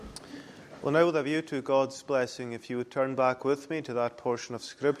Well, now with a view to God's blessing, if you would turn back with me to that portion of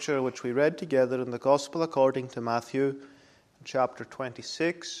Scripture which we read together in the Gospel according to Matthew, chapter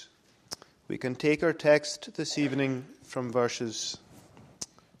 26. We can take our text this evening from verses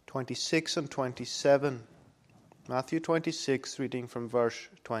 26 and 27. Matthew 26, reading from verse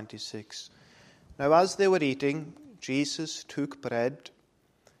 26. Now as they were eating, Jesus took bread,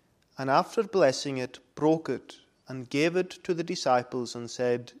 and after blessing it, broke it, and gave it to the disciples, and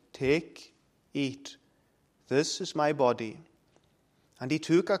said, "Take, eat, this is my body." And he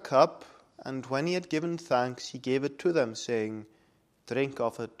took a cup, and when he had given thanks, he gave it to them, saying, "Drink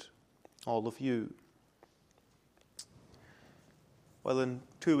of it, all of you." Well, in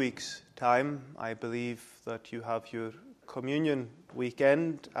 2 weeks' time, I believe that you have your communion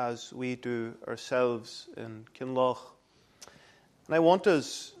weekend, as we do ourselves in Kinloch. And I want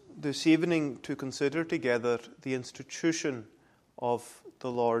us this evening to consider together the institution of the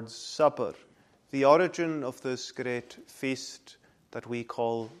Lord's Supper, the origin of this great feast that we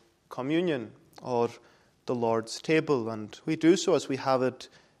call communion, or the Lord's table. And we do so as we have it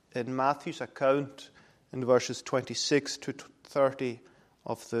in Matthew's account in verses 26 to 30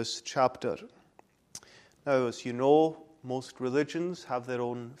 of this chapter. Now, as you know, most religions have their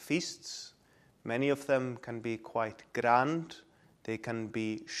own feasts. Many of them can be quite grand. They can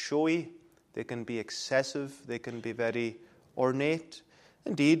be showy, they can be excessive, they can be very ornate.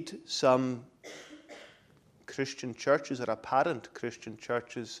 Indeed, some Christian churches, or apparent Christian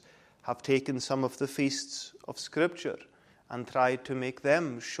churches, have taken some of the feasts of Scripture and tried to make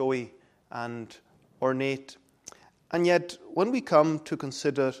them showy and ornate. And yet, when we come to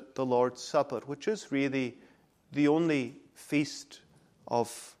consider the Lord's Supper, which is really the only feast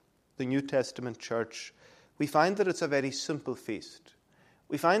of the New Testament church, we find that it's a very simple feast.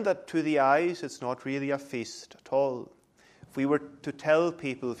 We find that to the eyes, it's not really a feast at all. If we were to tell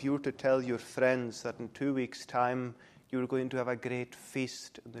people, if you were to tell your friends that in 2 weeks' time you were going to have a great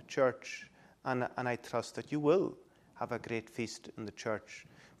feast in the church, and I trust that you will have a great feast in the church.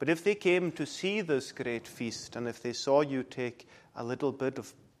 But if they came to see this great feast, and if they saw you take a little bit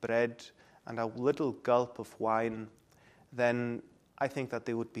of bread and a little gulp of wine, then I think that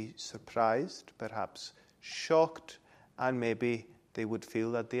they would be surprised, perhaps shocked, and maybe they would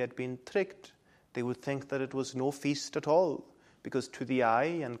feel that they had been tricked. They would think that it was no feast at all, because to the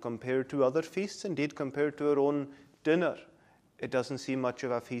eye, and compared to other feasts, indeed compared to our own dinner, it doesn't seem much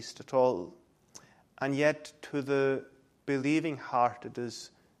of a feast at all. And yet to the believing heart, it is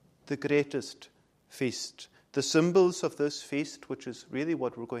the greatest feast. The symbols of this feast, which is really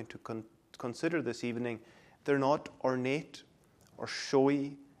what we're going to consider this evening, they're not ornate or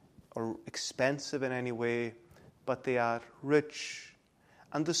showy or expensive in any way, but they are rich.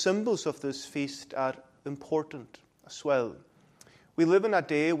 And the symbols of this feast are important as well. We live in a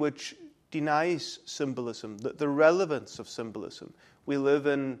day which denies symbolism, the relevance of symbolism. We live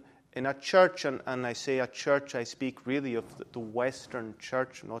in a church, and I say a church, I speak really of the Western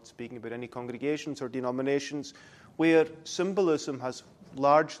church. I'm not speaking about any congregations or denominations, where symbolism has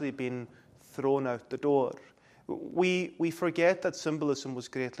largely been thrown out the door. We forget that symbolism was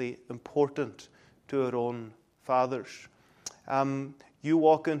greatly important to our own fathers. You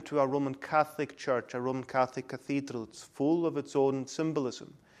walk into a Roman Catholic church, a Roman Catholic cathedral, it's full of its own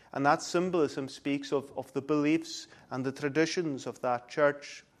symbolism. And that symbolism speaks of the beliefs and the traditions of that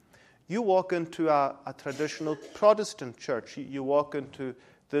church. You walk into a traditional Protestant church, you walk into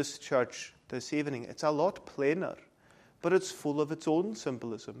this church this evening, it's a lot plainer, but it's full of its own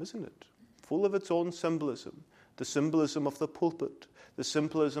symbolism, isn't it? Full of its own symbolism. The symbolism of the pulpit, the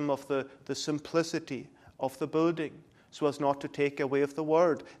symbolism of the simplicity of the building, so as not to take away of the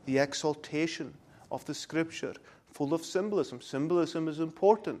word, the exaltation of the Scripture, full of symbolism. Symbolism is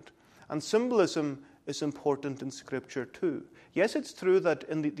important, and symbolism is important in Scripture too. Yes, it's true that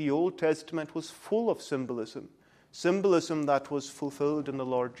in the Old Testament was full of symbolism, symbolism that was fulfilled in the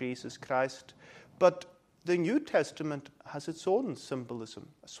Lord Jesus Christ, but the New Testament has its own symbolism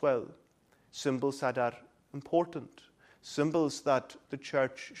as well, symbols that are important, symbols that the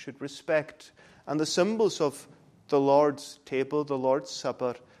church should respect, and the symbols of the Lord's table, the Lord's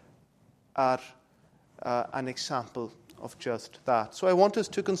Supper, are an example of just that. So I want us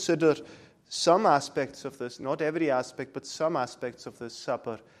to consider some aspects of this, not every aspect, but some aspects of this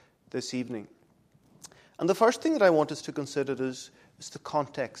supper this evening. And the first thing that I want us to consider is the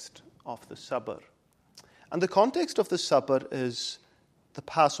context of the supper. And the context of the supper is the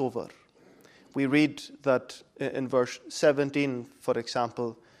Passover. We read that in verse 17, for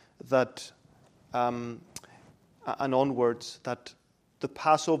example, that and onwards, that the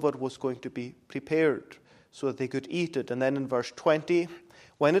Passover was going to be prepared so that they could eat it. And then in verse 20,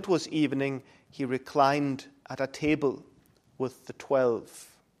 When it was evening, he reclined at a table with the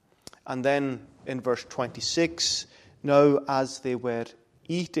 12. And then in verse 26, now as they were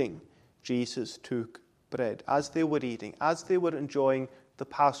eating, Jesus took bread. As they were eating, as they were enjoying the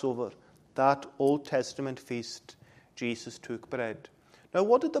Passover, that Old Testament feast, Jesus took bread. Now,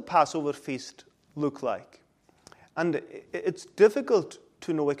 what did the Passover feast look like? And it's difficult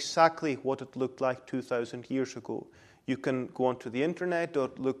to know exactly what it looked like 2,000 years ago. You can go onto the internet or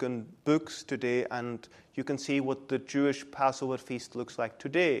look in books today and you can see what the Jewish Passover feast looks like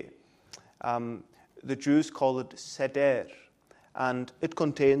today. The Jews call it Seder, and it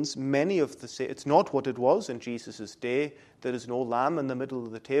contains many of the... It's not what it was in Jesus' day. There is no lamb in the middle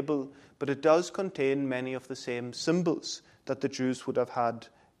of the table, but it does contain many of the same symbols that the Jews would have had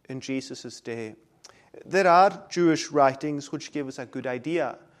in Jesus' day. There are Jewish writings which give us a good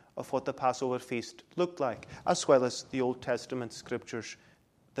idea of what the Passover feast looked like, as well as the Old Testament scriptures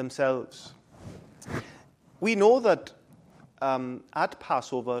themselves. We know that at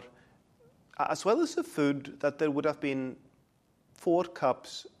Passover, as well as the food, that there would have been 4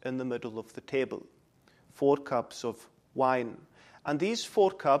 cups in the middle of the table, 4 cups of wine. And these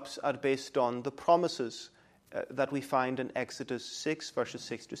 4 cups are based on the promises that we find in Exodus 6, verses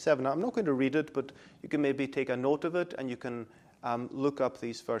 6 to 7. Now, I'm not going to read it, but you can maybe take a note of it and you can look up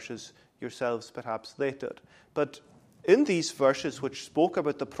these verses yourselves perhaps later. But in these verses, which spoke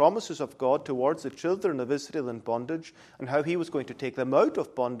about the promises of God towards the children of Israel in bondage and how he was going to take them out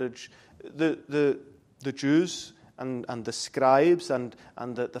of bondage, the Jews and the scribes and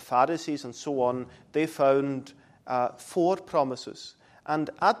the Pharisees and so on, they found 4 promises. And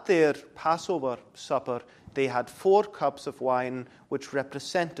at their Passover supper, they had 4 cups of wine which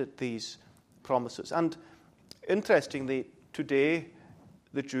represented these promises. And interestingly, today,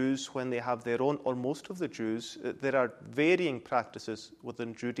 the Jews, when they have their own, or most of the Jews, there are varying practices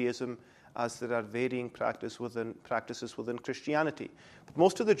within Judaism as there are varying practices within Christianity. But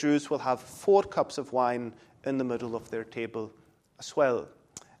most of the Jews will have 4 cups of wine in the middle of their table as well.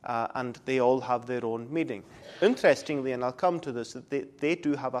 And they all have their own meaning. Interestingly, and I'll come to this, they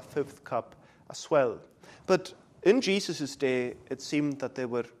do have a 5th cup as well. But in Jesus' day, it seemed that there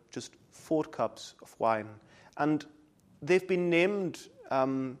were just 4 cups of wine. And they've been named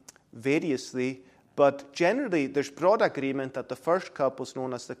variously, but generally there's broad agreement that the first cup was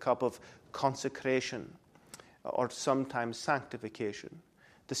known as the cup of consecration, or sometimes sanctification.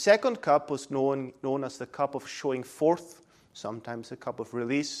 The second cup was known as the cup of showing forth, sometimes the cup of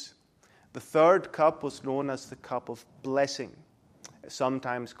release. The third cup was known as the cup of blessing,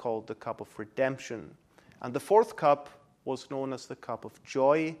 sometimes called the cup of redemption. And the fourth cup was known as the cup of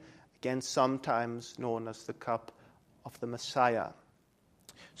joy, again sometimes known as the cup of the Messiah.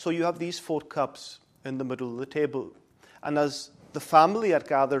 So you have these 4 cups in the middle of the table. And as the family are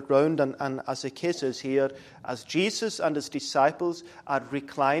gathered round, and as the case is here, as Jesus and his disciples are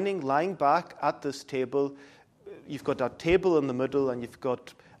reclining, lying back at this table, you've got a table in the middle, and you've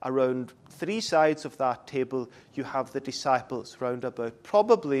got around 3 sides of that table, you have the disciples round about,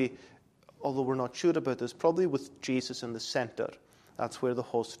 probably, although we're not sure about this, probably with Jesus in the center. That's where the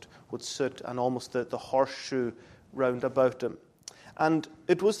host would sit, and almost the horseshoe round about him. And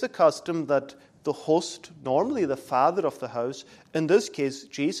it was the custom that the host, normally the father of the house, in this case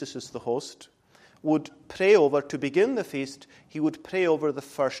Jesus is the host, would pray over, to begin the feast, he would pray over the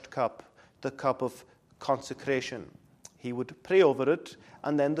first cup, the cup of consecration. He would pray over it,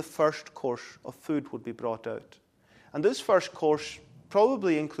 and then the first course of food would be brought out. And this first course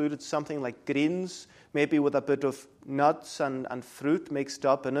probably included something like greens, maybe with a bit of nuts and fruit mixed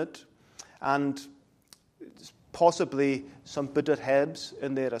up in it, and possibly some bitter herbs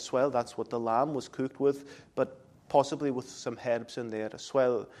in there as well. That's what the lamb was cooked with, but possibly with some herbs in there as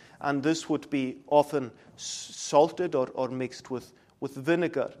well. And this would be often salted or mixed with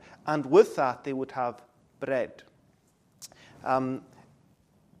vinegar. And with that, they would have bread.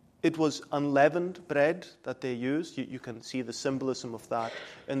 It was unleavened bread that they used. You can see the symbolism of that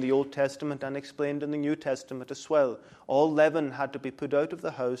in the Old Testament and explained in the New Testament as well. All leaven had to be put out of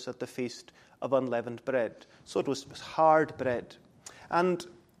the house at the feast of unleavened bread. So it was hard bread. And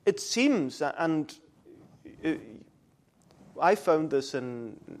it seems, and I found this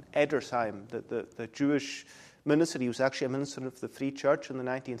in Edersheim, the Jewish minister. He was actually a minister of the Free Church in the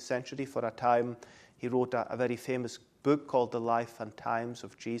 19th century for a time. He wrote a very famous book called The Life and Times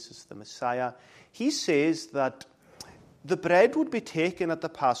of Jesus the Messiah. He says that the bread would be taken at the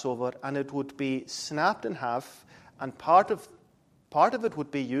Passover and it would be snapped in half, and part of it would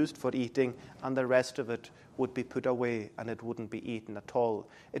be used for eating and the rest of it would be put away and it wouldn't be eaten at all.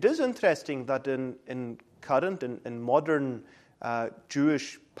 It is interesting that in modern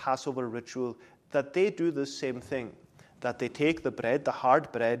Jewish Passover ritual, that they do the same thing, that they take the bread, the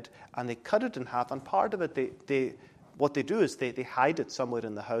hard bread, and they cut it in half, and part of it, what they do is they hide it somewhere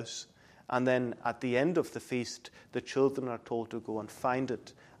in the house, and then at the end of the feast, the children are told to go and find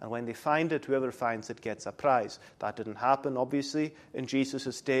it. And when they find it, whoever finds it gets a prize. That didn't happen, obviously, in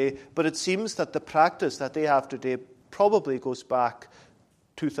Jesus' day, but it seems that the practice that they have today probably goes back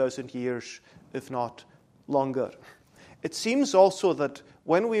 2,000 years, if not longer. It seems also that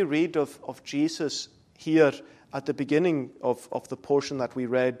when we read of Jesus here at the beginning of the portion that we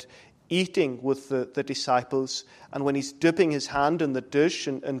read, eating with the disciples, and when he's dipping his hand in the dish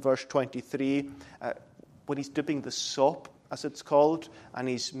in verse 23, when he's dipping the sop, as it's called, and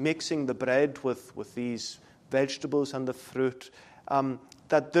he's mixing the bread with these vegetables and the fruit,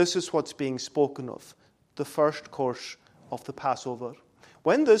 that this is what's being spoken of, the first course of the Passover.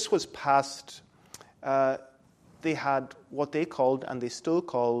 When this was passed, they had what they called, and they still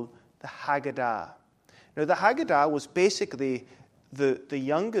call, the Haggadah. Now, the Haggadah was basically the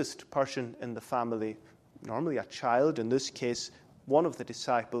youngest person in the family, normally a child, in this case, one of the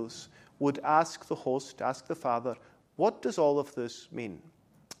disciples, would ask the host, ask the father, what does all of this mean?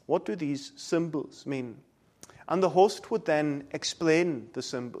 What do these symbols mean? And the host would then explain the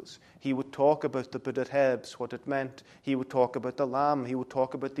symbols. He would talk about the bitter herbs, what it meant. He would talk about the lamb. He would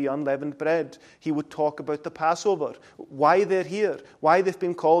talk about the unleavened bread. He would talk about the Passover, why they're here, why they've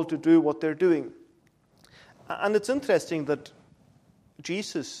been called to do what they're doing. And it's interesting that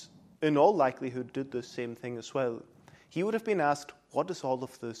Jesus, in all likelihood, did the same thing as well. He would have been asked, what does all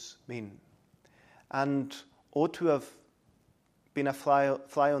of this mean? And to have been a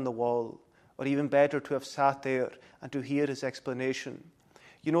fly on the wall, or even better, to have sat there and to hear his explanation.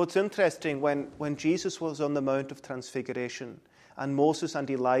 You know, it's interesting, when Jesus was on the Mount of Transfiguration, and Moses and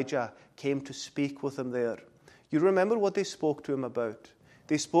Elijah came to speak with him there, you remember what they spoke to him about?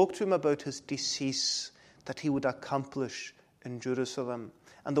 They spoke to him about his decease that he would accomplish in Jerusalem.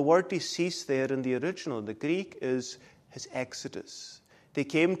 And the word decease there in the original, the Greek, is his exodus. They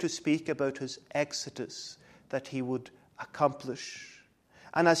came to speak about his exodus that he would accomplish.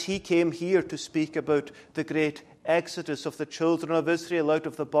 And as he came here to speak about the great exodus of the children of Israel out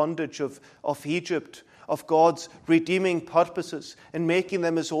of the bondage of Egypt, of God's redeeming purposes in making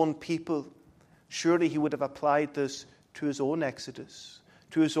them his own people, surely he would have applied this to his own exodus,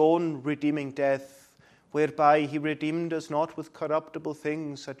 to his own redeeming death, whereby he redeemed us not with corruptible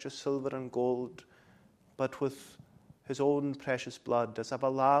things such as silver and gold, but with his own precious blood, as of a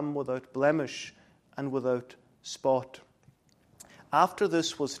lamb without blemish and without spot. After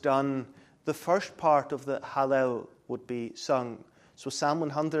this was done, the first part of the Hallel would be sung. So Psalm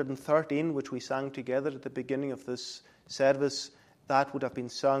 113, which we sang together at the beginning of this service, that would have been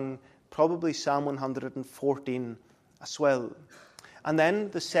sung, probably Psalm 114 as well. And then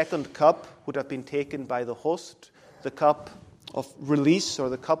the second cup would have been taken by the host, the cup of release, or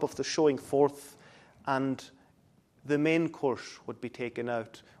the cup of the showing forth, and the main course would be taken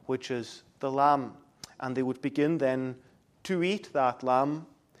out, which is the lamb. And they would begin then to eat that lamb.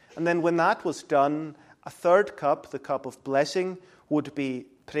 And then when that was done, a third cup, the cup of blessing, would be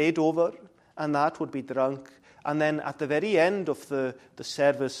prayed over, and that would be drunk. And then at the very end of the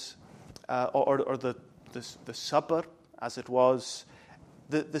service, or the supper, as it was,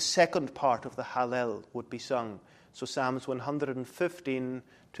 the second part of the Hallel would be sung. So Psalms 115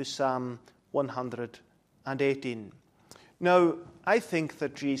 to Psalm 118. Now, I think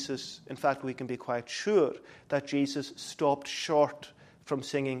that Jesus, in fact, we can be quite sure that Jesus stopped short from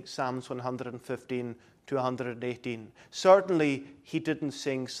singing Psalms 115 to 118. Certainly, he didn't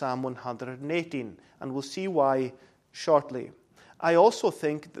sing Psalm 118, and we'll see why shortly. I also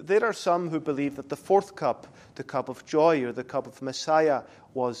think that there are some who believe that the fourth cup, the cup of joy or the cup of Messiah,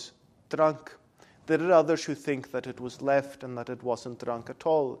 was drunk. There are others who think that it was left and that it wasn't drunk at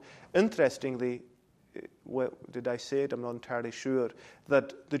all. Interestingly, did I say it? I'm not entirely sure,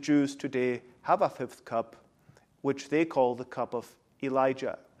 that the Jews today have a fifth cup, which they call the cup of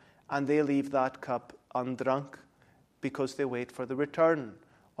Elijah, and they leave that cup undrunk because they wait for the return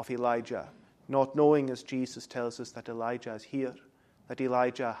of Elijah, not knowing, as Jesus tells us, that Elijah is here, that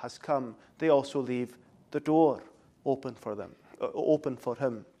Elijah has come. They also leave the door open for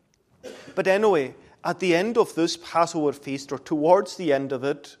him. But anyway, at the end of this Passover feast, or towards the end of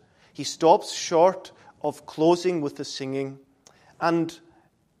it, he stops short of closing with the singing. And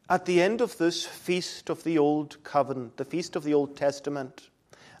at the end of this feast of the Old Covenant, the feast of the Old Testament,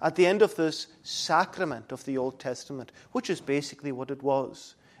 at the end of this sacrament of the Old Testament, which is basically what it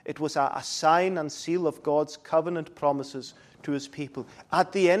was a sign and seal of God's covenant promises to his people.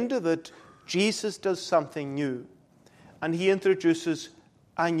 At the end of it, Jesus does something new. and he introduces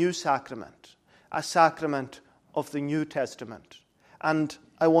a new sacrament, a sacrament of the New Testament. And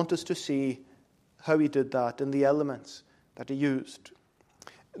I want us to see how he did that in the elements that he used.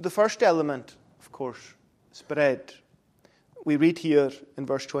 The first element, of course, is bread. We read here in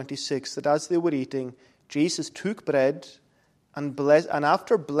verse 26 that as they were eating, Jesus took bread and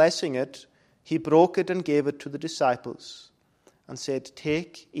after blessing it, he broke it and gave it to the disciples and said,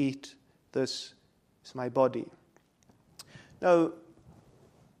 "Take, eat, this is my body." Now,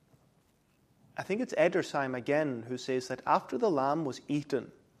 I think it's Edersheim again who says that after the lamb was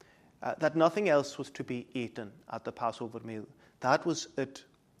eaten, that nothing else was to be eaten at the Passover meal. That was it.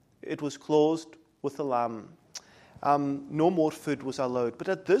 It was closed with the lamb. No more food was allowed. But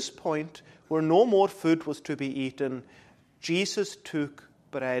at this point, where no more food was to be eaten, Jesus took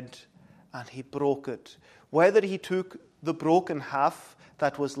bread and he broke it. Whether he took the broken half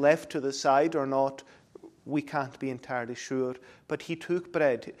that was left to the side or not, we can't be entirely sure. But he took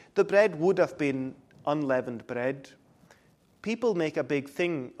bread. The bread would have been unleavened bread. People make a big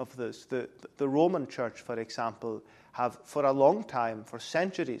thing of this. The Roman Church, for example, have for a long time, for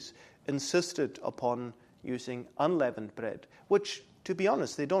centuries, insisted upon using unleavened bread, which, to be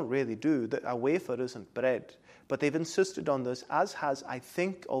honest, they don't really do. A wafer isn't bread. But they've insisted on this, as has, I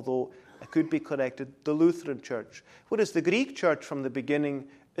think, although I could be corrected, the Lutheran Church. Whereas the Greek Church from the beginning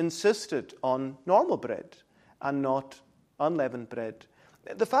insisted on normal bread and not unleavened bread.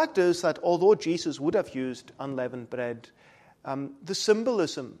 The fact is that although Jesus would have used unleavened bread, the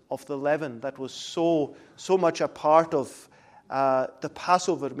symbolism of the leaven that was so much a part of the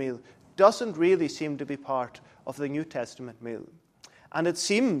Passover meal doesn't really seem to be part of the New Testament meal. And it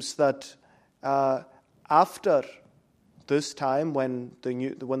seems that after this time, when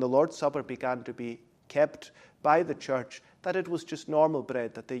the Lord's Supper began to be kept by the church, that it was just normal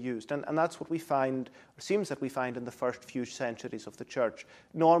bread that they used. And that's what we find, or seems that we find in the first few centuries of the church.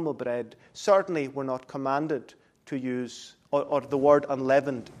 Normal bread. Certainly we're not commanded to use, or the word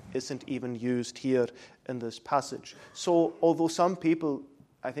unleavened isn't even used here in this passage. So although some people,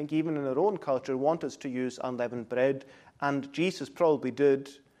 I think even in our own culture, want us to use unleavened bread, and Jesus probably did,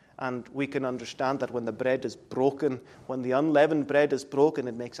 and we can understand that when the bread is broken, when the unleavened bread is broken,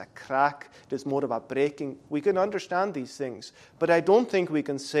 it makes a crack. There's more of a breaking. We can understand these things. But I don't think we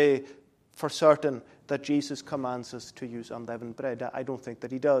can say for certain that Jesus commands us to use unleavened bread. I don't think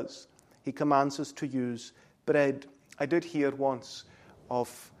that he does. He commands us to use bread. I did hear once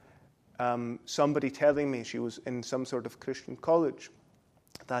of somebody telling me, she was in some sort of Christian college,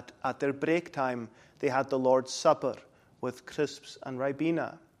 that at their break time they had the Lord's Supper with crisps and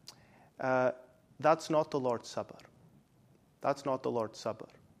Ribena. That's not the Lord's Supper. That's not the Lord's Supper.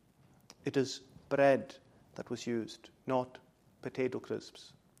 It is bread that was used, not potato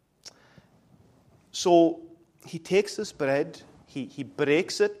crisps. So he takes this bread, he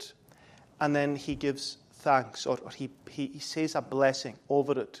breaks it, and then he gives thanks, or he says a blessing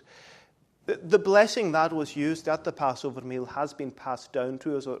over it. The blessing that was used at the Passover meal has been passed down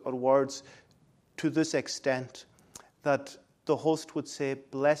to us, or words to this extent, that the host would say,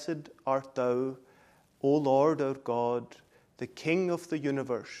 "Blessed art thou, O Lord our God, the King of the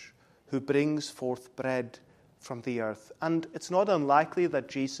universe, who brings forth bread from the earth." And it's not unlikely that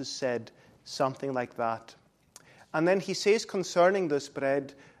Jesus said something like that. And then he says concerning this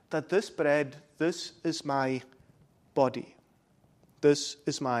bread, that this bread, this is my body. This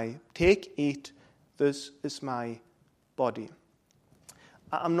is my, take, eat, this is my body.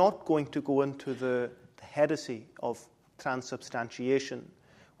 I'm not going to go into the heresy of transubstantiation,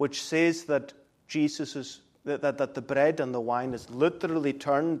 which says that that the bread and the wine is literally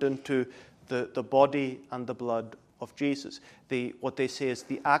turned into the body and the blood of Jesus. What they say is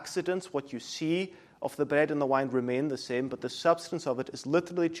the accidents, what you see of the bread and the wine remain the same, but the substance of it is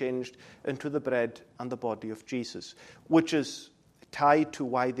literally changed into the bread and the body of Jesus, which is tied to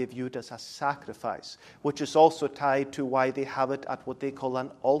why they view it as a sacrifice, which is also tied to why they have it at what they call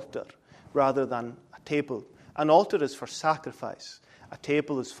an altar rather than a table. An altar is for sacrifice. A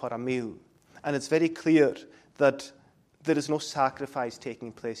table is for a meal. And it's very clear that there is no sacrifice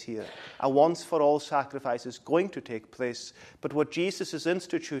taking place here. A once-for-all sacrifice is going to take place, but what Jesus is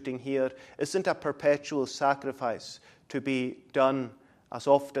instituting here isn't a perpetual sacrifice to be done as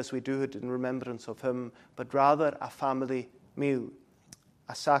oft as we do it in remembrance of him, but rather a family meal,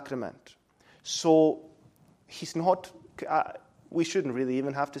 a sacrament. So he's not, we shouldn't really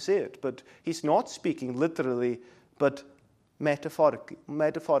even have to say it, but he's not speaking literally, but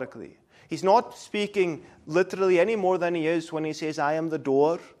metaphorically. He's not speaking literally any more than he is when he says, "I am the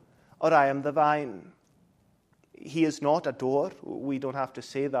door," or "I am the vine." He is not a door. We don't have to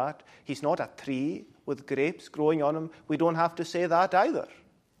say that. He's not a tree. with grapes growing on him, we don't have to say that either.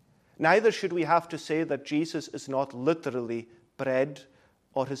 Neither should we have to say that Jesus is not literally bread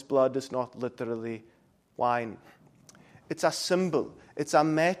or his blood is not literally wine. It's a symbol. It's a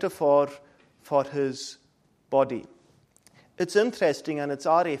metaphor for his body. It's interesting, and it's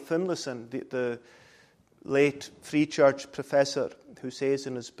R.A. Finlayson, the late Free Church professor, who says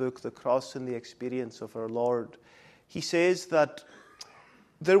in his book, The Cross and the Experience of Our Lord, he says that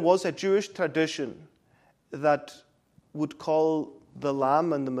there was a Jewish tradition that would call the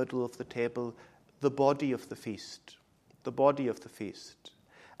lamb in the middle of the table the body of the feast. The body of the feast.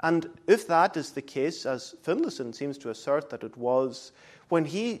 And if that is the case, as Finlayson seems to assert that it was, when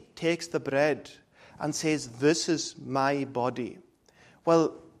he takes the bread and says, "This is my body,"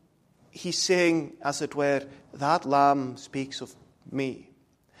 well, he's saying, as it were, that lamb speaks of me.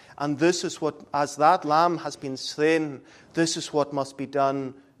 And this is what, as that lamb has been slain, this is what must be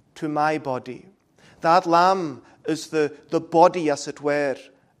done to my body. That lamb is the body, as it were,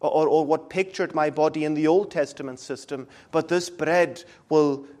 or what pictured my body in the Old Testament system. But this bread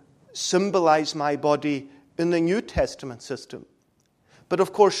will symbolize my body in the New Testament system. But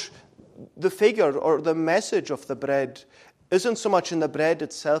of course, the figure or the message of the bread isn't so much in the bread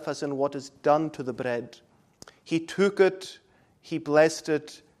itself as in what is done to the bread. He took it, he blessed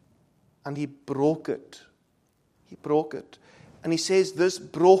it, and he broke it. He broke it. And he says, this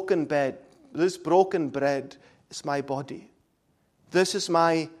broken bread is my body. This is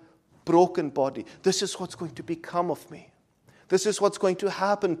my broken body. This is what's going to become of me. This is what's going to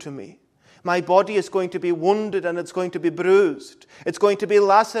happen to me. My body is going to be wounded and it's going to be bruised. It's going to be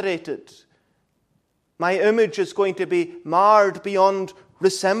lacerated. My image is going to be marred beyond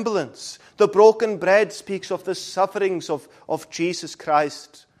resemblance. The broken bread speaks of the sufferings of Jesus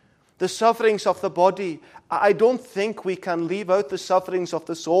Christ. The sufferings of the body. I don't think we can leave out the sufferings of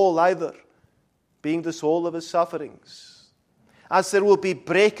the soul either, being the soul of his sufferings. As there will be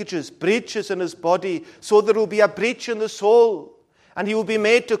breaches in his body, so there will be a breach in the soul. And he will be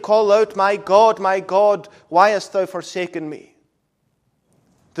made to call out, my God, why hast thou forsaken me?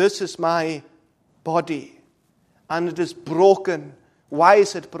 This is my body, and it is broken. Why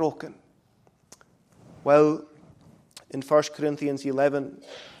is it broken? Well, in 1 Corinthians 11,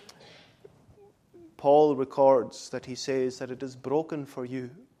 Paul records that he says that it is broken for you.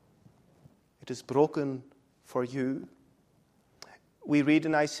 It is broken for you. We read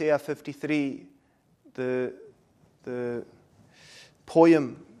in Isaiah 53, the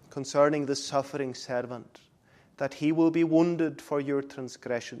poem concerning the suffering servant, that he will be wounded for your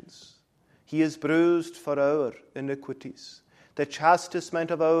transgressions. He is bruised for our iniquities. The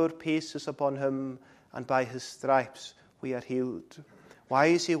chastisement of our peace is upon him, and by his stripes we are healed. Why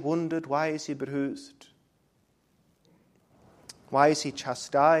is he wounded? Why is he bruised? Why is he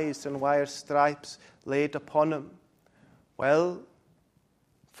chastised, and why are stripes laid upon him? Well,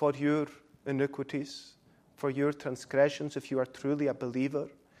 for your iniquities, for your transgressions, if you are truly a believer.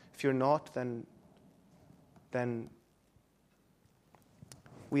 If you're not, then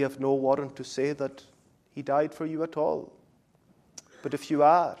we have no warrant to say that he died for you at all. But if you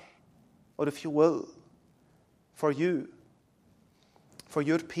are, or if you will, for you, for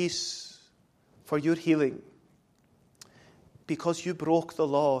your peace, for your healing, because you broke the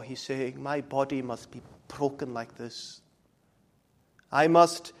law, he's saying, my body must be broken like this. I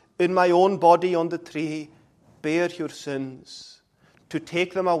must, in my own body on the tree, bear your sins, to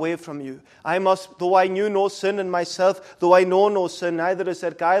take them away from you. I must, though I knew no sin in myself, though I know no sin, neither is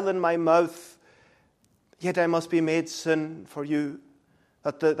there guile in my mouth, yet I must be made sin for you,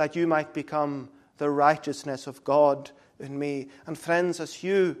 that you might become the righteousness of God in me. And friends, as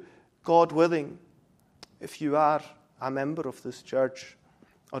you, God willing, if you are a member of this church,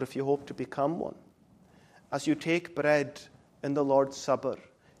 or if you hope to become one, as you take bread in the Lord's Supper,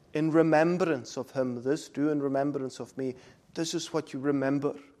 in remembrance of him, this do in remembrance of me. This is what you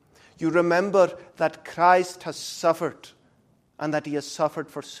remember. You remember that Christ has suffered, and that he has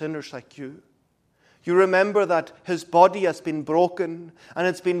suffered for sinners like you. You remember that his body has been broken, and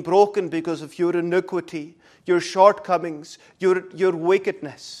it's been broken because of your iniquity, your shortcomings, your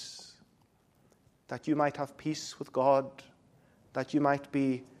wickedness, that you might have peace with God, that you might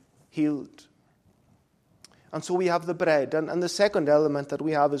be healed. And so we have the bread. And the second element that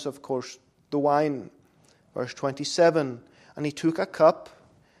we have is, of course, the wine. Verse 27, and he took a cup,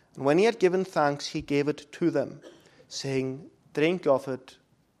 and when he had given thanks, he gave it to them, saying, drink of it,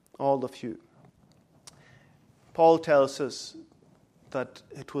 all of you. Paul tells us that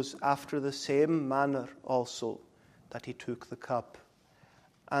it was after the same manner also that he took the cup.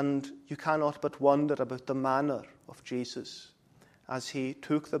 And you cannot but wonder about the manner of Jesus as he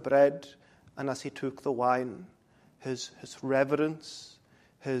took the bread and as he took the wine, his reverence,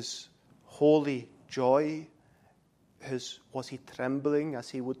 his holy joy, was he trembling as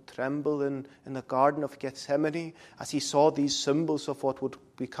he would tremble in the Garden of Gethsemane, as he saw these symbols of what would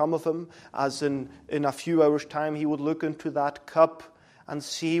become of him, as in a few hours' time he would look into that cup and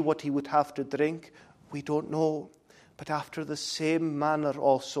see what he would have to drink? We don't know. But after the same manner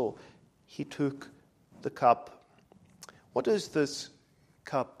also, he took the cup. What is this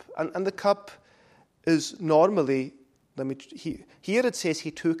cup? And the cup is normally, here it says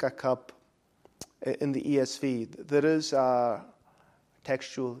he took a cup in the ESV. There is a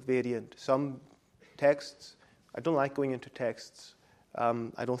textual variant. Some texts, I don't like going into texts.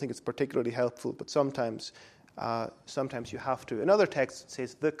 I don't think it's particularly helpful, but sometimes you have to. In other texts it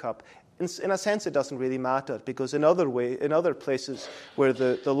says the cup. In a sense it doesn't really matter, because in other places where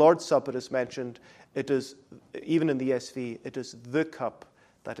the Lord's Supper is mentioned, it is, even in the ESV, it is the cup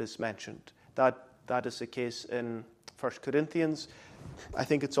that is mentioned. That is the case in 1 Corinthians. I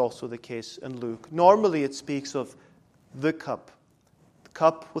think it's also the case in Luke. Normally it speaks of the cup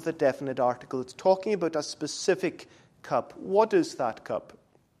with a definite article. It's talking about a specific cup. What is that cup?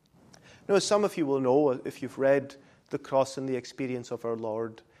 Now, as some of you will know, if you've read The Cross and the Experience of Our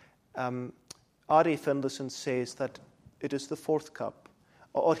Lord, R.A. Finlayson says that it is the fourth cup.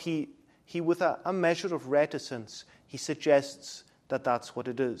 Or he with a measure of reticence, he suggests that that's what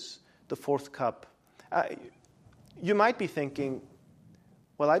it is, the fourth cup. You might be thinking,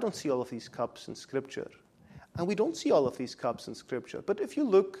 well, I don't see all of these cups in Scripture. And we don't see all of these cups in Scripture. But if you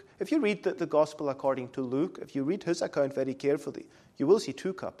read the Gospel according to Luke, if you read his account very carefully, you will see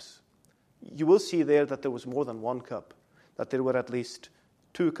two cups. You will see there that there was more than one cup, that there were at least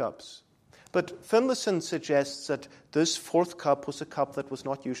two cups. But Finlayson suggests that this fourth cup was a cup that was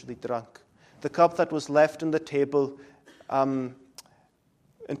not usually drunk, the cup that was left on the table until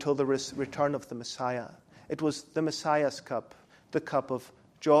the return of the Messiah. It was the Messiah's cup, the cup of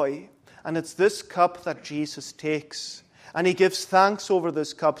joy. And it's this cup that Jesus takes. And he gives thanks over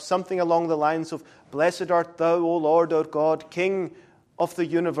this cup, something along the lines of, "Blessed art thou, O Lord our God, King of the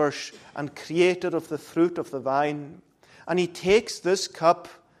universe and creator of the fruit of the vine." And he takes this cup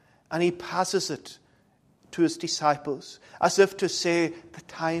and he passes it to his disciples, as if to say, the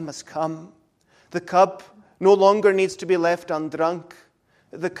time has come. The cup no longer needs to be left undrunk.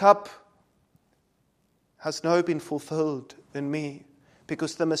 The cup has now been fulfilled in me,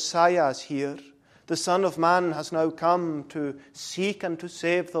 because the Messiah is here. The Son of Man has now come to seek and to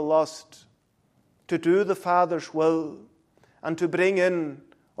save the lost, to do the Father's will, and to bring in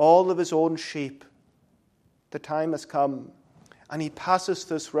all of his own sheep. The time has come. And he passes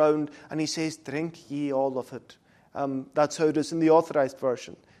this round and he says, "Drink ye all of it." That's how it is in the Authorized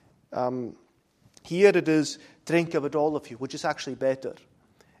Version. Here it is, "Drink of it all of you," which is actually better.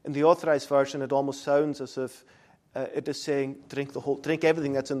 In the Authorized Version, it almost sounds as if it is saying, drink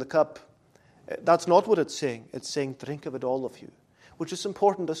everything that's in the cup. That's not what it's saying. It's saying, "Drink of it all of you," which is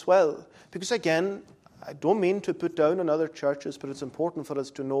important as well. Because again, I don't mean to put down on other churches, but it's important for us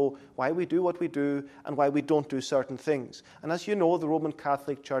to know why we do what we do and why we don't do certain things. And as you know, the Roman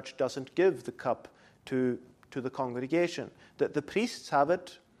Catholic Church doesn't give the cup to the congregation. The priests have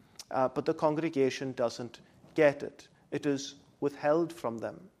it, but the congregation doesn't get it. It is withheld from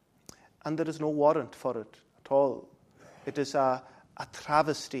them. And there is no warrant for it at all. It is a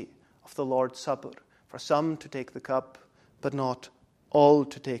travesty of the Lord's Supper, for some to take the cup, but not all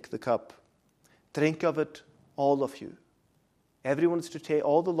to take the cup. Drink of it, all of you. Everyone's to take,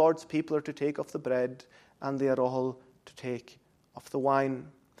 all the Lord's people are to take of the bread, and they are all to take of the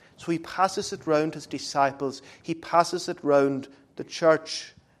wine. So he passes it round his disciples. He passes it round the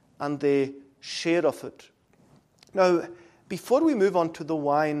church, and they share of it. Now, before we move on to the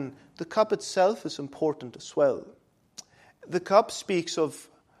wine, the cup itself is important as well. The cup speaks of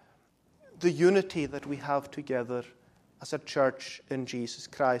the unity that we have together as a church in Jesus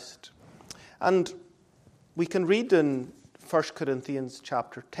Christ. And we can read in 1 Corinthians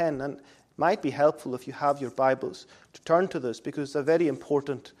chapter 10, and it might be helpful if you have your Bibles to turn to this, because it's a very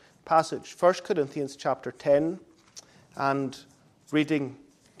important passage. 1 Corinthians chapter 10, and reading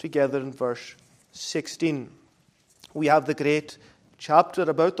together in verse 16. We have the great chapter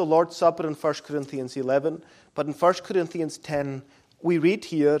about the Lord's Supper in 1 Corinthians 11, but in 1 Corinthians 10, we read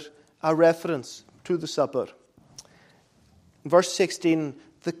here a reference to the supper. Verse 16,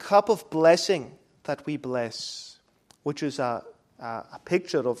 "The cup of blessing that we bless," which is a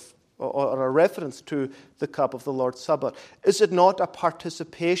picture of, or a reference to the cup of the Lord's Supper. "Is it not a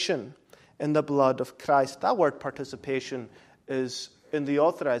participation in the blood of Christ?" That word participation is, in the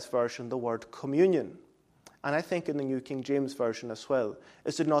Authorized Version, the word communion. and I think in the New King James Version as well,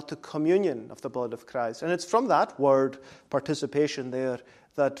 is it not the communion of the blood of Christ? And it's from that word, participation there,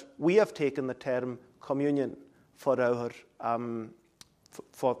 that we have taken the term communion for our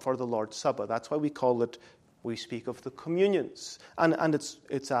for the Lord's Supper. That's why we speak of the communions. And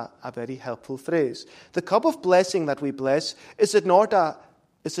it's a very helpful phrase. The cup of blessing that we bless, is it not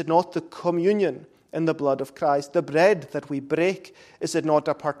the communion in the blood of Christ? The bread that we break, is it not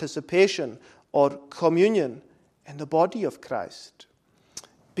a participation or communion in the body of Christ?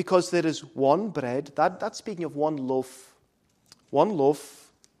 Because there is one bread, that's speaking of one loaf,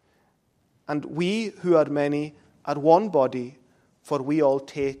 and we who are many are one body, for we all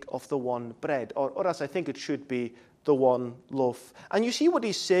take of the one bread, or as I think it should be, the one loaf. And you see what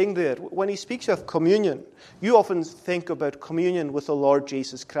he's saying there. When he speaks of communion, you often think about communion with the Lord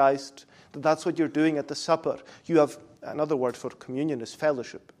Jesus Christ, that's what you're doing at the supper. You have, another word for communion is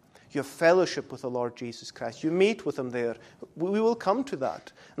fellowship. You have fellowship with the Lord Jesus Christ. You meet with him there. We will come to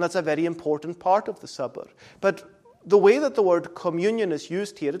that. And that's a very important part of the supper. But the way that the word communion is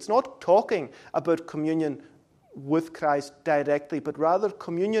used here, it's not talking about communion with Christ directly, but rather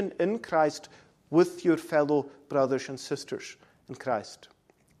communion in Christ with your fellow brothers and sisters in Christ.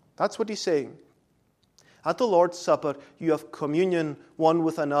 That's what he's saying. At the Lord's Supper, you have communion one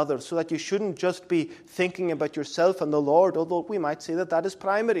with another, so that you shouldn't just be thinking about yourself and the Lord, although we might say that is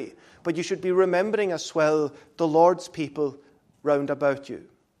primary. But you should be remembering as well the Lord's people round about you.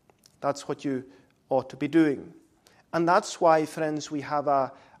 That's what you ought to be doing. And that's why, friends, we have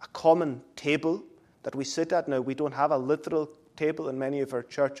a common table that we sit at. Now, we don't have a literal table in many of our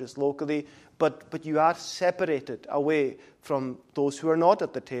churches locally, but you are separated away from those who are not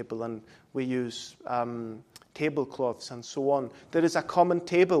at the table, and we use tablecloths and so on. There is a common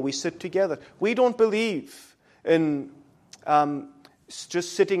table. We sit together. We don't believe in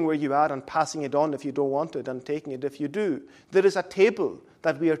just sitting where you are and passing it on if you don't want it and taking it if you do. There is a table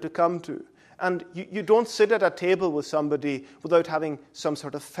that we are to come to. And you don't sit at a table with somebody without having some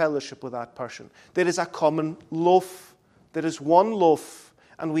sort of fellowship with that person. There is a common loaf. There is one loaf,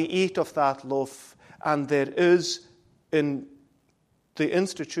 and we eat of that loaf. And there is, in the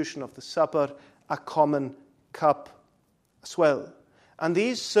institution of the supper, a common cup as well. And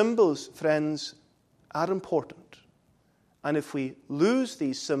these symbols, friends, are important. And if we lose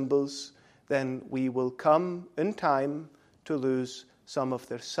these symbols, then we will come in time to lose some of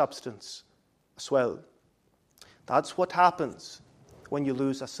their substance as well. That's what happens when you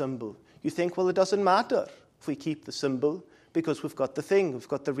lose a symbol. You think, well, it doesn't matter if we keep the symbol because we've got the thing, we've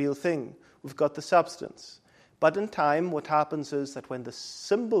got the real thing, we've got the substance. But in time, what happens is that when the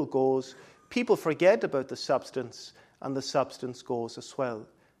symbol goes, people forget about the substance, and the substance goes as well.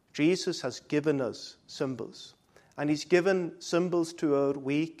 Jesus has given us symbols, and he's given symbols to our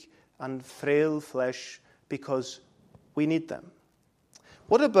weak and frail flesh because we need them.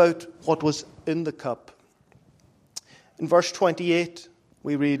 What about what was in the cup? In verse 28,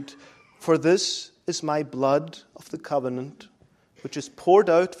 we read, "For this is my blood of the covenant, which is poured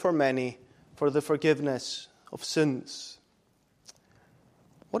out for many for the forgiveness of sins."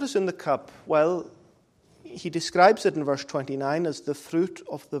 What is in the cup? Well, he describes it in verse 29 as the fruit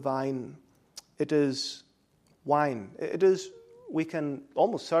of the vine. It is wine. It is, we can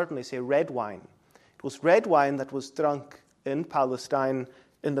almost certainly say, red wine. It was red wine that was drunk in Palestine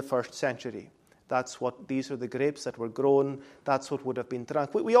in the 1st century. These are the grapes that were grown. That's what would have been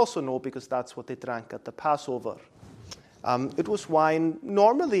drunk. We also know because that's what they drank at the Passover. It was wine,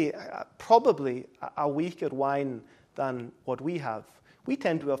 normally, probably a weaker wine than what we have. We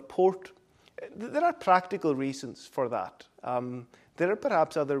tend to have port. There are practical reasons for that. There are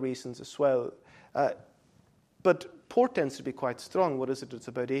perhaps other reasons as well. But port tends to be quite strong. What is it? It's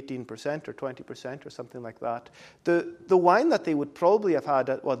about 18% or 20% or something like that. The wine that they would probably have had,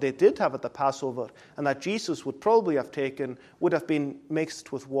 they did have at the Passover, and that Jesus would probably have taken, would have been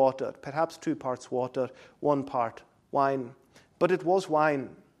mixed with water, perhaps 2 parts water, 1 part wine. But it was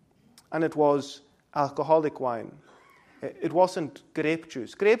wine, and it was alcoholic wine. It wasn't grape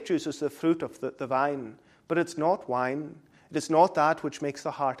juice. Grape juice is the fruit of the vine, but it's not wine. It is not that which makes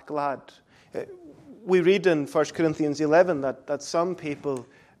the heart glad. We read in 1 Corinthians 11 that some people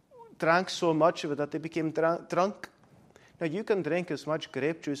drank so much of it that they became drunk. Now, you can drink as much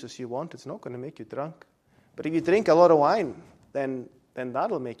grape juice as you want. It's not going to make you drunk. But if you drink a lot of wine, then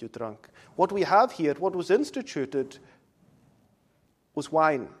that'll make you drunk. What we have here, what was instituted, was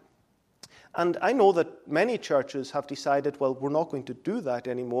wine. And I know that many churches have decided, well, we're not going to do that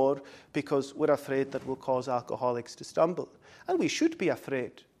anymore because we're afraid that will cause alcoholics to stumble. And we should be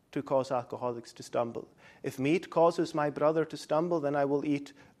afraid to cause alcoholics to stumble. If meat causes my brother to stumble, then I will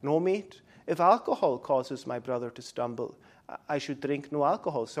eat no meat. If alcohol causes my brother to stumble, I should drink no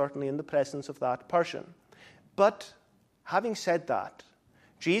alcohol, certainly in the presence of that person. But having said that,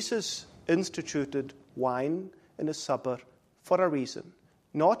 Jesus instituted wine in his supper for a reason,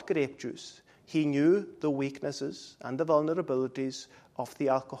 not grape juice. He knew the weaknesses and the vulnerabilities of the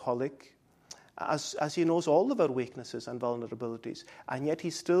alcoholic, as he knows all of our weaknesses and vulnerabilities, and yet he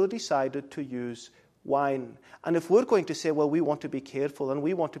still decided to use wine. And if we're going to say, well, we want to be careful and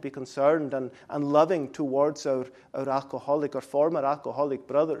we want to be concerned and loving towards our alcoholic or former alcoholic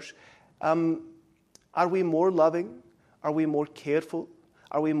brothers, are we more loving? Are we more careful?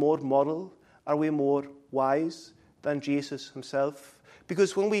 Are we more moral? Are we more wise than Jesus himself?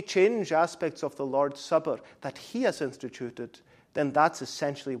 Because when we change aspects of the Lord's Supper that he has instituted, then that's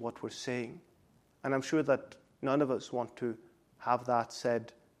essentially what we're saying. And I'm sure that none of us want to have that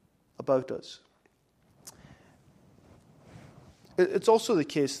said about us. It's also the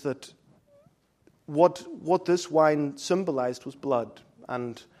case that what this wine symbolized was blood.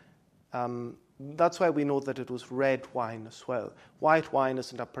 And that's why we know that it was red wine as well. White wine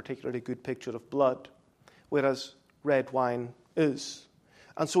isn't a particularly good picture of blood, whereas red wine is.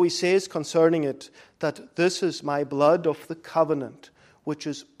 And so he says concerning it that this is my blood of the covenant, which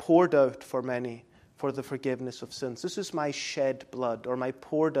is poured out for many for the forgiveness of sins. This is my shed blood, or my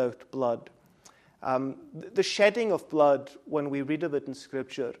poured out blood. The shedding of blood, when we read of it in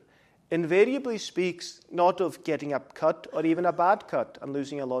Scripture, invariably speaks not of getting a cut or even a bad cut and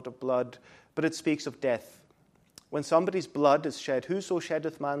losing a lot of blood, but it speaks of death. When somebody's blood is shed, whoso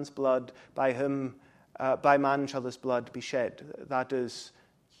sheddeth man's blood, by man shall his blood be shed. That is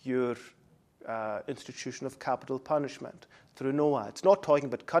your institution of capital punishment through Noah. It's not talking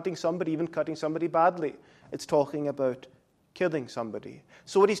about cutting somebody, even cutting somebody badly. It's talking about killing somebody.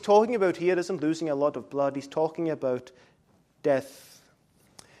 So what he's talking about here isn't losing a lot of blood. He's talking about death.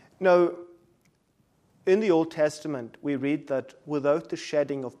 Now, in the Old Testament, we read that without the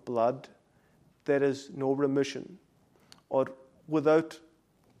shedding of blood, there is no remission. Or without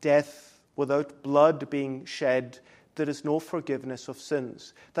death, without blood being shed, there is no forgiveness of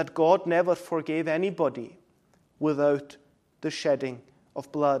sins. That God never forgave anybody without the shedding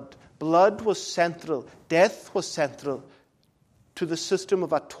of blood. Blood was central. Death was central to the system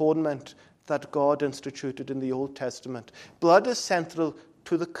of atonement that God instituted in the Old Testament. Blood is central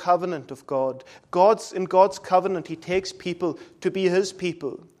to the covenant of God. In God's covenant, he takes people to be his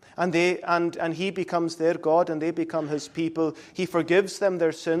people. And he becomes their God, and they become his people. He forgives them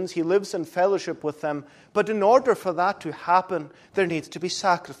their sins. He lives in fellowship with them. But in order for that to happen, there needs to be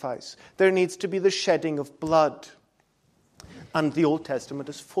sacrifice. There needs to be the shedding of blood. And the Old Testament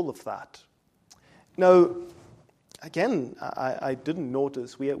is full of that. Now, again, I didn't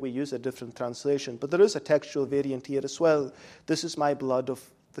notice. We use a different translation. But there is a textual variant here as well. This is my blood of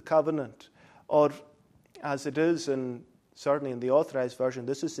the covenant. Or as it is certainly in the Authorized Version,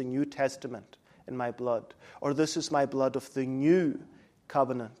 this is the New Testament in my blood. Or this is my blood of the new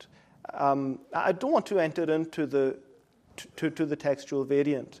covenant. I don't want to enter into the textual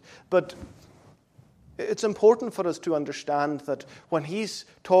variant, but it's important for us to understand that when he's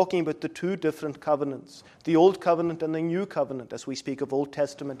talking about the two different covenants, the Old Covenant and the New Covenant, as we speak of Old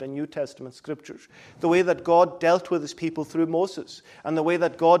Testament and New Testament Scriptures, the way that God dealt with his people through Moses and the way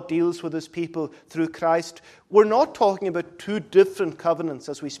that God deals with his people through Christ, we're not talking about two different covenants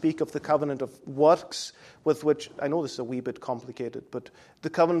as we speak of the covenant of works, with which, I know this is a wee bit complicated, but the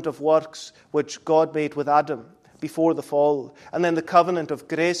covenant of works which God made with Adam before the fall, and then the covenant of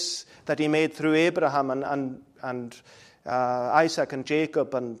grace that he made through Abraham and Isaac and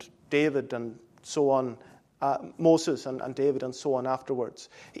Jacob and David and so on, Moses and David and so on afterwards.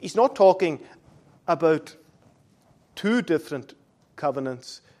 He's not talking about two different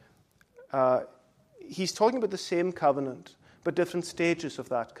covenants. He's talking about the same covenant, but different stages of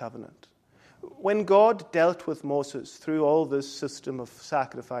that covenant. When God dealt with Moses through all this system of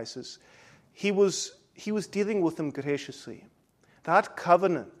sacrifices, he was dealing with them graciously. That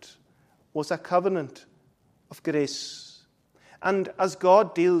covenant was a covenant of grace. And as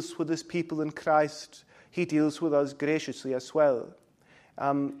God deals with his people in Christ, he deals with us graciously as well.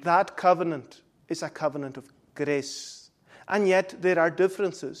 That covenant is a covenant of grace. And yet there are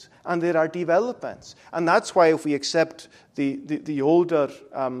differences and there are developments. And that's why if we accept the older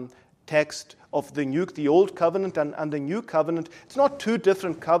text of the Old Covenant and the New Covenant, it's not two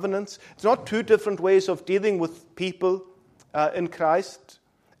different covenants. It's not two different ways of dealing with people in Christ.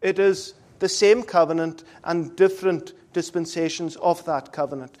 It is the same covenant and different dispensations of that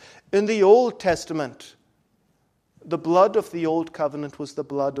covenant. In the Old Testament, the blood of the Old Covenant was the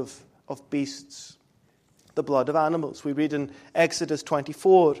blood of beasts. the blood of animals. We read in Exodus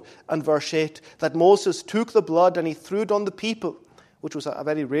 24 and verse 8 that Moses took the blood and he threw it on the people, which was a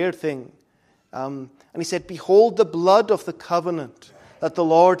very rare thing. And he said, "Behold the blood of the covenant that the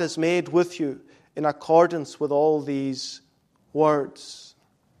Lord has made with you in accordance with all these words."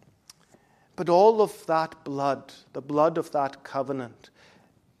 But all of that blood, the blood of that covenant,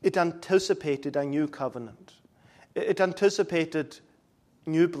 it anticipated a new covenant. It anticipated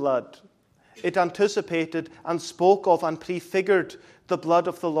new blood. It anticipated and spoke of and prefigured the blood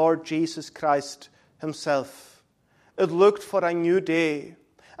of the Lord Jesus Christ himself. It looked for a new day.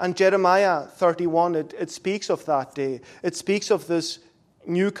 And Jeremiah 31, it speaks of that day. It speaks of this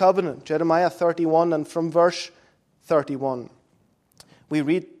new covenant. Jeremiah 31, and from verse 31, we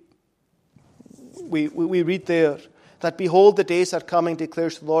read there that, "Behold, the days are coming,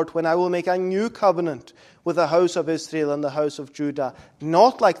 declares the Lord, when I will make a new covenant with the house of Israel and the house of Judah,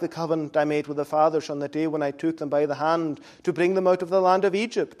 not like the covenant I made with the fathers on the day when I took them by the hand to bring them out of the land of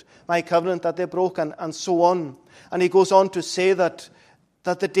Egypt, my covenant that they broke," and so on. And he goes on to say that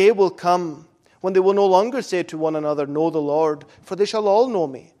the day will come when they will no longer say to one another, "Know the Lord," for they shall all know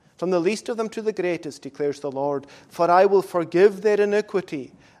me, from the least of them to the greatest, declares the Lord. "For I will forgive their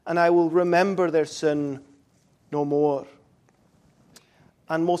iniquity, and I will remember their sin no more."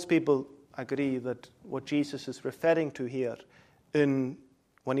 And most people agree that what Jesus is referring to here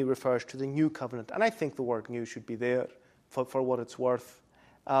when he refers to the new covenant, and I think the word new should be there for what it's worth,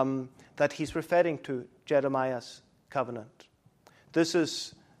 that he's referring to Jeremiah's covenant. This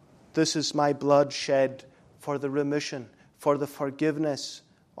is my blood shed for the remission, for the forgiveness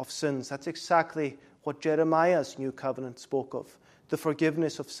of sins. That's exactly what Jeremiah's new covenant spoke of, the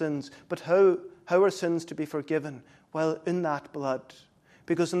forgiveness of sins. But how are sins to be forgiven? Well, in that blood.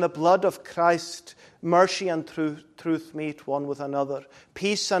 Because in the blood of Christ, mercy and truth meet one with another.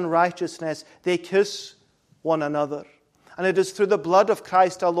 Peace and righteousness, they kiss one another. And it is through the blood of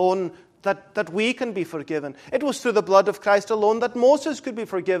Christ alone that we can be forgiven. It was through the blood of Christ alone that Moses could be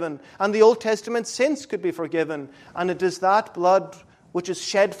forgiven and the Old Testament saints could be forgiven. And it is that blood which is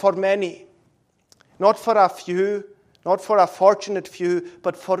shed for many. Not for a few, not for a fortunate few,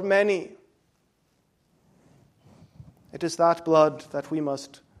 but for many. It is that blood that we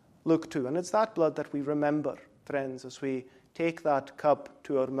must look to. And it's that blood that we remember, friends, as we take that cup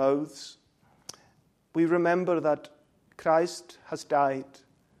to our mouths. We remember that Christ has died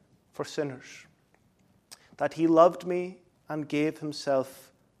for sinners, that he loved me and gave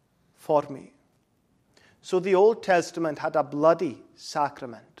himself for me. So the Old Testament had a bloody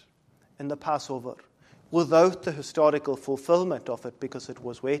sacrament in the Passover without the historical fulfillment of it, because it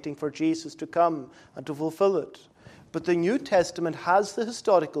was waiting for Jesus to come and to fulfill it. But the New Testament has the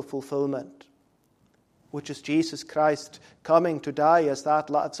historical fulfillment, which is Jesus Christ coming to die as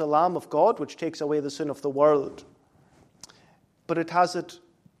it's a Lamb of God which takes away the sin of the world. But it has it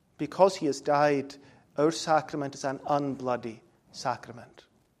because he has died. Our sacrament is an unbloody sacrament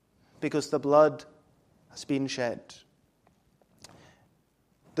because the blood has been shed.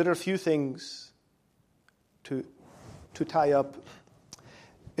 There are a few things to tie up.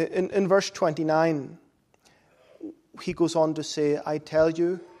 In verse 29, he goes on to say, "I tell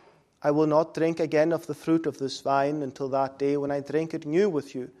you, I will not drink again of the fruit of this vine until that day when I drink it new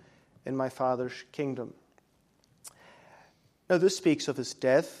with you in my Father's kingdom." Now this speaks of his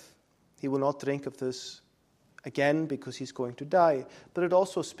death. He will not drink of this again because he's going to die. But it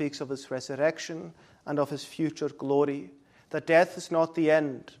also speaks of his resurrection and of his future glory. That death is not the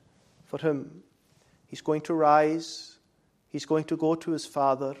end for him. He's going to rise. He's going to go to his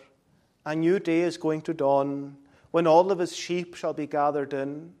Father. A new day is going to dawn when all of his sheep shall be gathered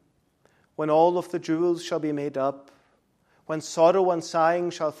in, when all of the jewels shall be made up, when sorrow and sighing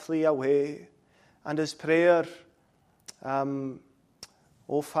shall flee away, and his prayer,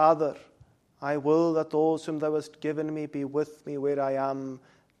 O Father, I will that those whom thou hast given me be with me where I am,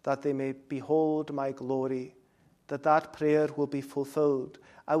 that they may behold my glory, that prayer will be fulfilled.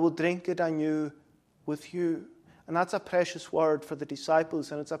 I will drink it anew with you. And that's a precious word for the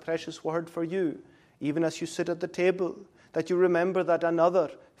disciples, and it's a precious word for you, even as you sit at the table, that you remember that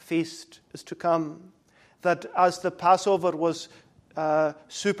another feast is to come. That as the Passover was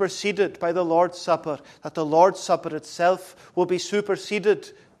superseded by the Lord's Supper, that the Lord's Supper itself will be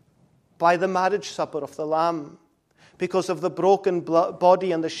superseded by the marriage supper of the Lamb. Because of the broken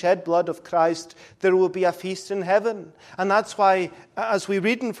body and the shed blood of Christ, there will be a feast in heaven. And that's why, as we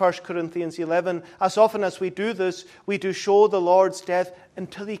read in 1 Corinthians 11, as often as we do this, we do show the Lord's death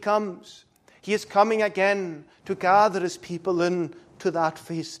until he comes. He is coming again to gather his people in to that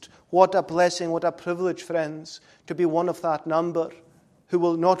feast. What a blessing, what a privilege, friends, to be one of that number who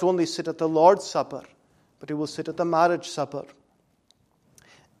will not only sit at the Lord's Supper, but he will sit at the marriage supper.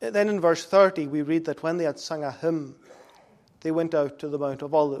 Then in verse 30, we read that when they had sung a hymn, they went out to the Mount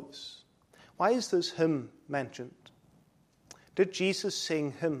of Olives. Why is this hymn mentioned? Did Jesus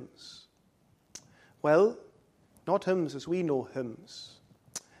sing hymns? Well, not hymns as we know hymns.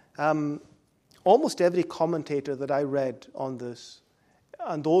 Almost every commentator that I read on this,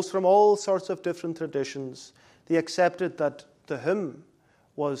 and those from all sorts of different traditions, they accepted that the hymn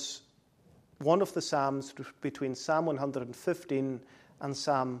was one of the psalms between Psalm 115 and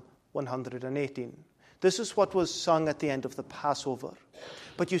Psalm 118. This is what was sung at the end of the Passover.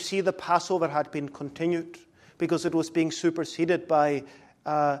 But you see, the Passover had been continued because it was being superseded by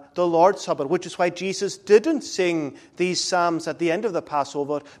the Lord's Supper, which is why Jesus didn't sing these psalms at the end of the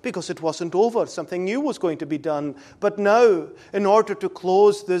Passover, because it wasn't over. Something new was going to be done. But now, in order to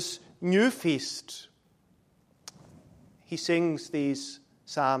close this new feast, he sings these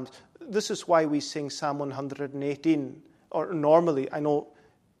psalms. This is why we sing Psalm 118, or normally, I'm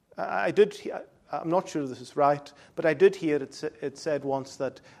not sure this is right, but I did hear it said once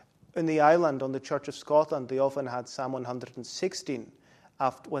that in the island, on the Church of Scotland, they often had Psalm 116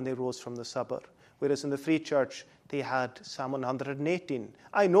 when they rose from the supper, whereas in the Free Church, they had Psalm 118.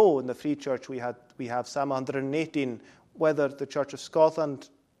 I know in the Free Church we have Psalm 118. Whether the Church of Scotland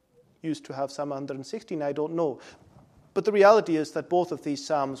used to have Psalm 116, I don't know. But the reality is that both of these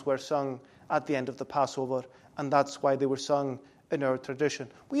psalms were sung at the end of the Passover, and that's why they were sung in our tradition.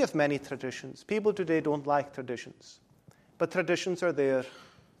 We have many traditions. People today don't like traditions, but traditions are there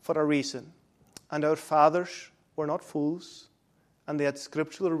for a reason. And our fathers were not fools, and they had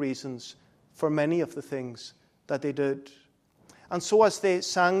scriptural reasons for many of the things that they did. And so as they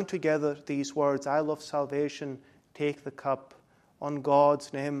sang together these words, Isle of salvation, take the cup, on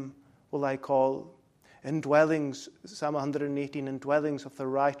God's name will I call. In dwellings, Psalm 118, in dwellings of the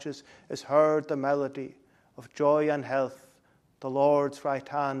righteous is heard the melody of joy and health. The Lord's right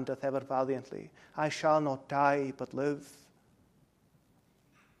hand doth ever valiantly. I shall not die, but live.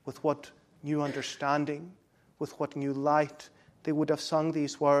 With what new understanding, with what new light they would have sung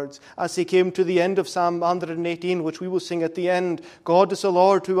these words. As they came to the end of Psalm 118, which we will sing at the end, God is the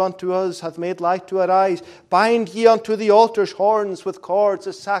Lord who unto us hath made light to our eyes. Bind ye unto the altar's horns with cords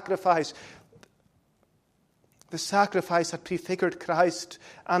a sacrifice. The sacrifice that prefigured Christ,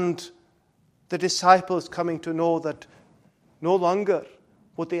 and the disciples coming to know that no longer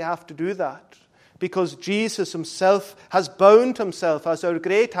would they have to do that, because Jesus himself has bound himself as our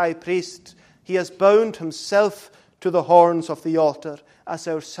great high priest. He has bound himself to the horns of the altar as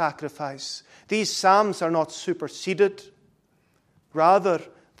our sacrifice. These psalms are not superseded. Rather,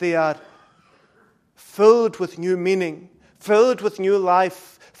 they are filled with new meaning, filled with new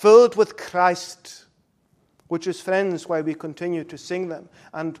life, filled with Christ, which is, friends, why we continue to sing them,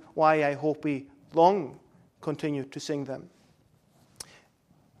 and why I hope we long continue to sing them.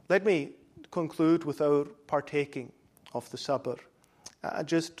 Let me conclude with our partaking of the supper.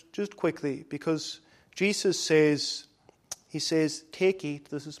 Just quickly, because Jesus says, he says, take, eat,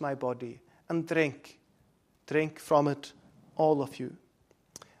 this is my body, and drink. Drink from it, all of you.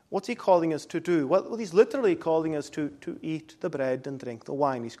 What's he calling us to do? Well, he's literally calling us to eat the bread and drink the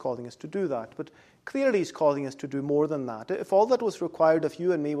wine. He's calling us to do that. But clearly he's calling us to do more than that. If all that was required of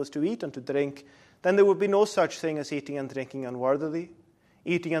you and me was to eat and to drink, then there would be no such thing as eating and drinking unworthily,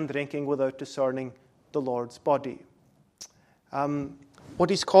 eating and drinking without discerning the Lord's body. What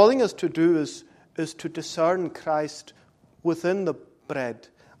he's calling us to do is to discern Christ within the bread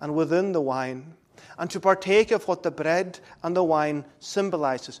and within the wine, and to partake of what the bread and the wine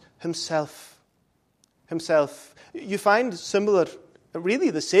symbolizes, himself. Himself. You find similar, really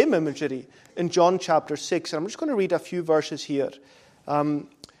the same imagery in John chapter 6. And I'm just going to read a few verses here.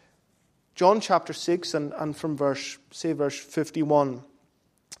 John chapter 6 and from verse 51.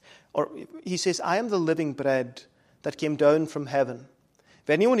 Or he says, I am the living bread that came down from heaven. If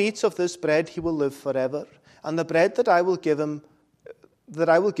anyone eats of this bread, he will live forever. And the bread that I will give him, that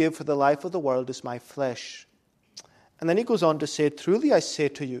I will give for the life of the world, is my flesh. And then he goes on to say, truly I say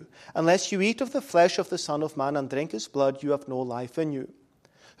to you, unless you eat of the flesh of the Son of Man and drink his blood, you have no life in you.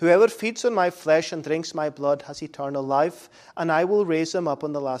 Whoever feeds on my flesh and drinks my blood has eternal life, and I will raise him up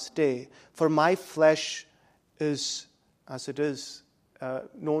on the last day. For my flesh is, as it is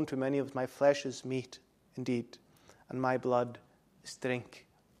known to many of my flesh, is meat indeed, and my blood is drink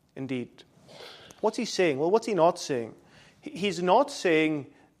indeed. What's he saying? Well, what's he not saying? He's not saying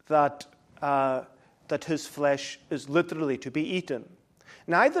that his flesh is literally to be eaten.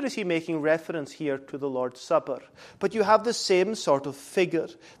 Neither is he making reference here to the Lord's Supper. But you have the same sort of figure,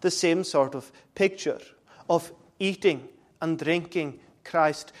 the same sort of picture of eating and drinking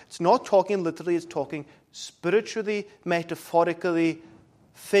Christ. It's not talking literally, it's talking spiritually, metaphorically,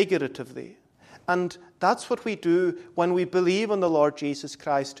 figuratively. And that's what we do when we believe on the Lord Jesus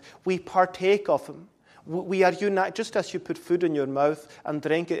Christ. We partake of him. We are united. Just as you put food in your mouth and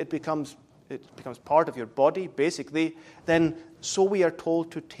drink it, it becomes part of your body, basically. Then so we are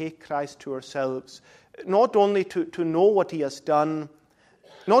told to take Christ to ourselves. Not only to know what he has done,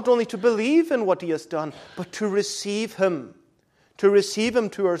 not only to believe in what he has done, but to receive him. To receive him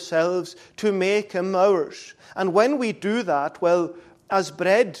to ourselves, to make him ours. And when we do that, well, as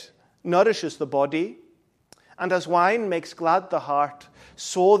bread nourishes the body, and as wine makes glad the heart,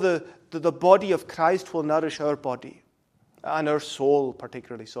 so the body of Christ will nourish our body, and our soul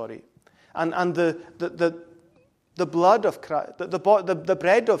particularly, And the blood of Christ, the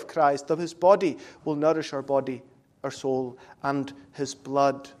bread of Christ, his body, will nourish our body, our soul, and his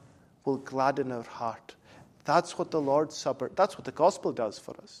blood will gladden our heart. That's what the Lord's Supper, that's what the gospel does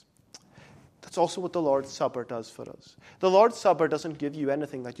for us. That's also what the Lord's Supper does for us. The Lord's Supper doesn't give you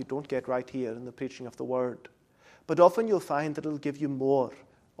anything that you don't get right here in the preaching of the Word. But often you'll find that it'll give you more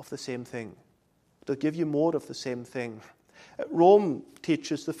of the same thing. It'll give you more of the same thing. Rome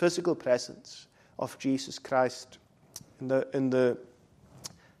teaches the physical presence of Jesus Christ in the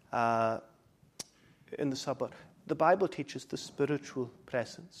supper. The Bible teaches the spiritual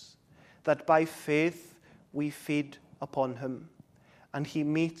presence, that by faith we feed upon him, and he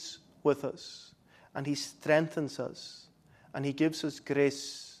meets with us, and he strengthens us, and he gives us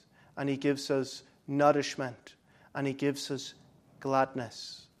grace, and he gives us nourishment, and he gives us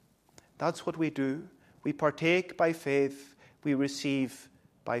gladness. That's what we do. We partake by faith, we receive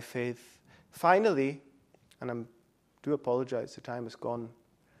by faith. Finally, and I do apologize, the time is gone.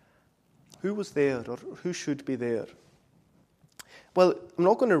 Who was there, or who should be there? Well, I'm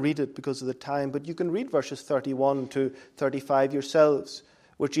not going to read it because of the time, but you can read verses 31 to 35 yourselves,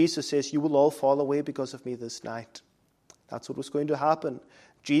 where Jesus says, "You will all fall away because of me this night." That's what was going to happen.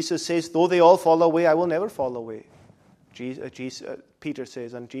 Jesus says, "Though they all fall away, I will never fall away." Peter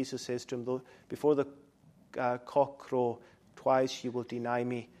says, and Jesus says to him, "Though before the cock crow, twice you will deny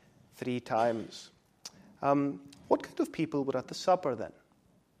me 3 times. What kind of people were at the supper then?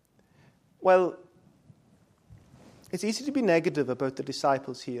 Well, it's easy to be negative about the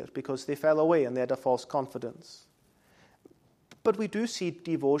disciples here because they fell away and they had a false confidence. But we do see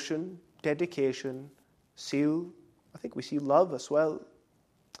devotion, dedication, zeal. I think we see love as well.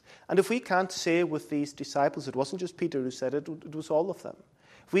 And if we can't say with these disciples, it wasn't just Peter who said it, it was all of them.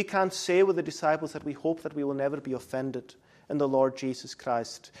 If we can't say with the disciples that we hope that we will never be offended in the Lord Jesus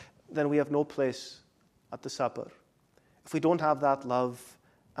Christ, then we have no place at the supper. If we don't have that love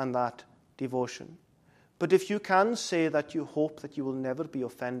and that devotion. But if you can say that you hope that you will never be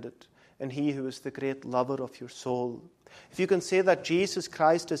offended in he who is the great lover of your soul, if you can say that Jesus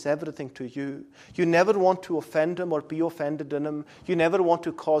Christ is everything to you, you never want to offend him or be offended in him, you never want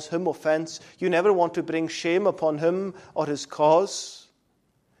to cause him offense, you never want to bring shame upon him or his cause,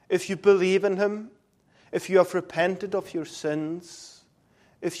 if you believe in him, if you have repented of your sins,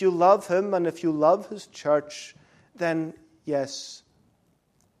 if you love him and if you love his church, then yes,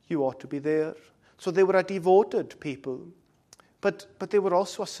 you ought to be there. So they were a devoted people, but they were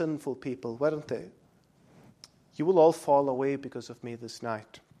also a sinful people, weren't they? You will all fall away because of me this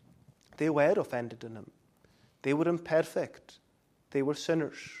night. They were offended in him. They were imperfect. They were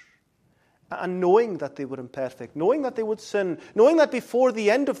sinners. And knowing that they were imperfect, knowing that they would sin, knowing that before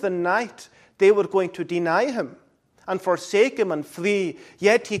the end of the night they were going to deny him and forsake him and flee,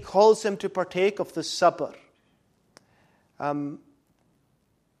 yet he calls them to partake of the supper. And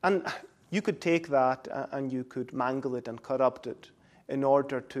you could take that and you could mangle it and corrupt it in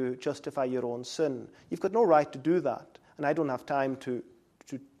order to justify your own sin. You've got no right to do that. And I don't have time to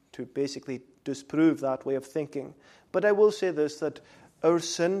basically disprove that way of thinking. But I will say this, that our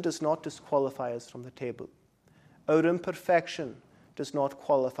sin does not disqualify us from the table. Our imperfection does not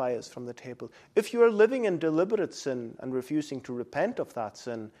qualify us from the table. If you are living in deliberate sin and refusing to repent of that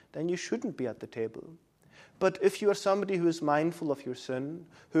sin, then you shouldn't be at the table. But if you are somebody who is mindful of your sin,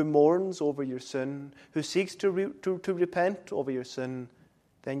 who mourns over your sin, who seeks to repent over your sin,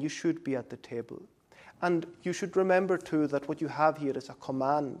 then you should be at the table. And you should remember too that what you have here is a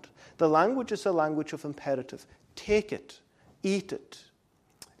command. The language is a language of imperative. Take it, eat it,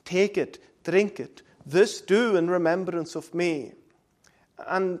 take it, drink it. This do in remembrance of me.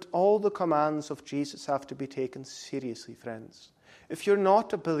 And all the commands of Jesus have to be taken seriously, friends. If you're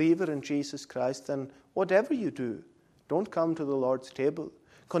not a believer in Jesus Christ, then whatever you do, don't come to the Lord's table.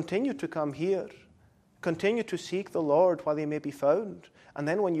 Continue to come here. Continue to seek the Lord while he may be found. And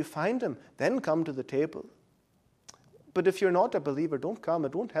then when you find him, then come to the table. But if you're not a believer, don't come.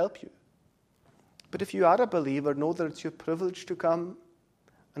 It won't help you. But if you are a believer, know that it's your privilege to come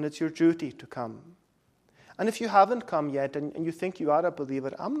and it's your duty to come. And if you haven't come yet and you think you are a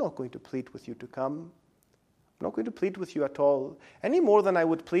believer, I'm not going to plead with you to come. I'm not going to plead with you at all, any more than I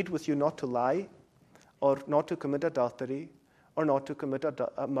would plead with you not to lie, or not to commit adultery, or not to commit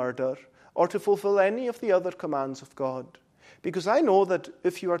a murder, or to fulfill any of the other commands of God. Because I know that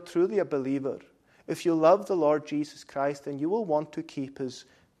if you are truly a believer, if you love the Lord Jesus Christ, then you will want to keep his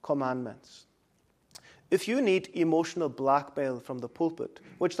commandments. If you need emotional blackmail from the pulpit,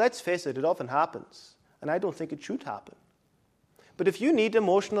 which, let's face it, it often happens, and I don't think it should happen. But if you need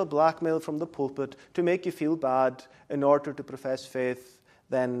emotional blackmail from the pulpit to make you feel bad in order to profess faith,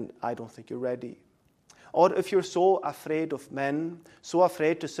 then I don't think you're ready. Or if you're so afraid of men, so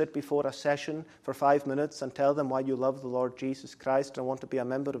afraid to sit before a session for 5 minutes and tell them why you love the Lord Jesus Christ and want to be a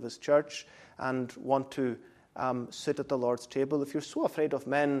member of his church and want to sit at the Lord's table, if you're so afraid of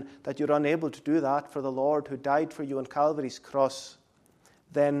men that you're unable to do that for the Lord who died for you on Calvary's cross,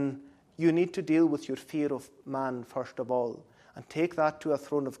 then you need to deal with your fear of man first of all and take that to a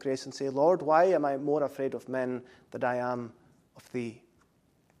throne of grace and say, Lord, why am I more afraid of men than I am of thee?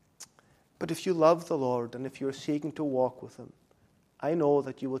 But if you love the Lord and if you're seeking to walk with him, I know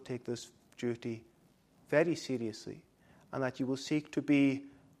that you will take this duty very seriously and that you will seek to be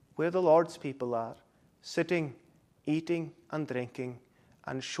where the Lord's people are, sitting, eating and drinking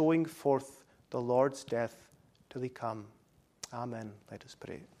and showing forth the Lord's death till he come. Amen. Let us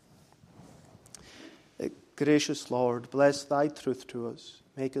pray. Gracious Lord, bless thy truth to us.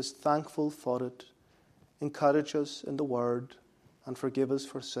 Make us thankful for it. Encourage us in the word and forgive us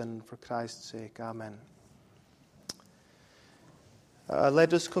for sin for Christ's sake. Amen.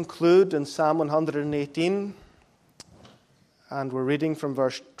 Let us conclude in Psalm 118. And we're reading from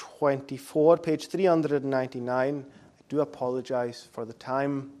verse 24, page 399. I do apologize for the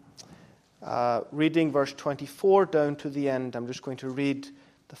time. Reading verse 24 down to the end. I'm just going to read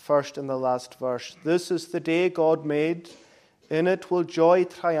the first and the last verse. This is the day God made. In it will joy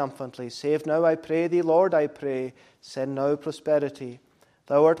triumphantly. Save now, I pray thee, Lord, I pray. Send now prosperity.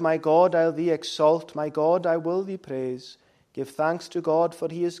 Thou art my God, I'll thee exalt. My God, I will thee praise. Give thanks to God, for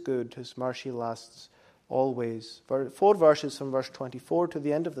he is good. His mercy lasts always. 4 verses from verse 24 to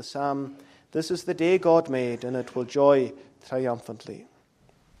the end of the psalm. This is the day God made, and it will joy triumphantly.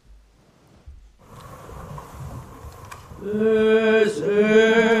 This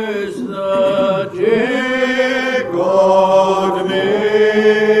is the day God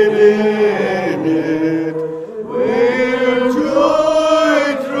made, in it will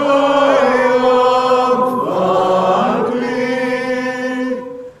joy triumphantly.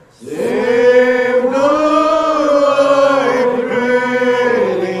 Save now, I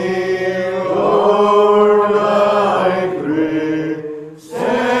pray thee, Lord, I pray.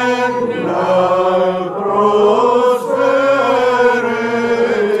 Send now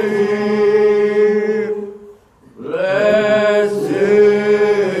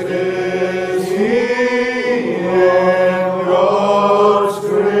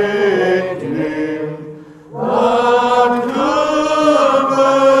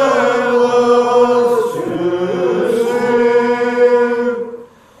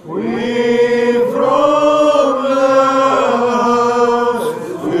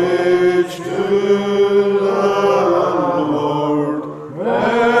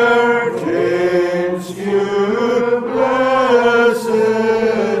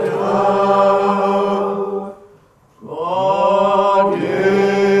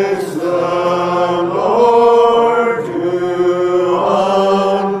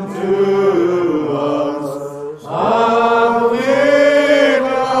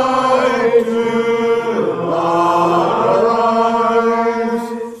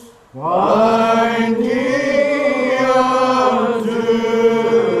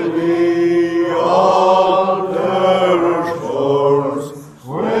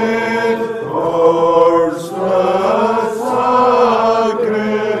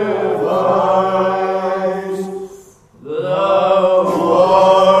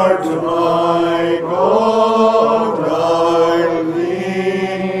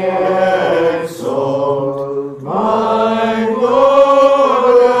My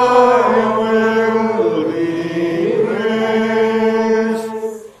God, I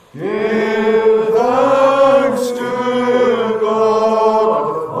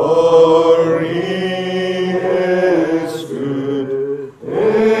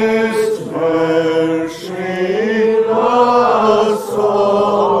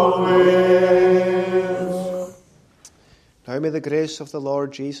may the grace of the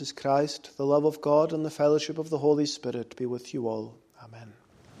Lord Jesus Christ, the love of God, and the fellowship of the Holy Spirit be with you all. Amen.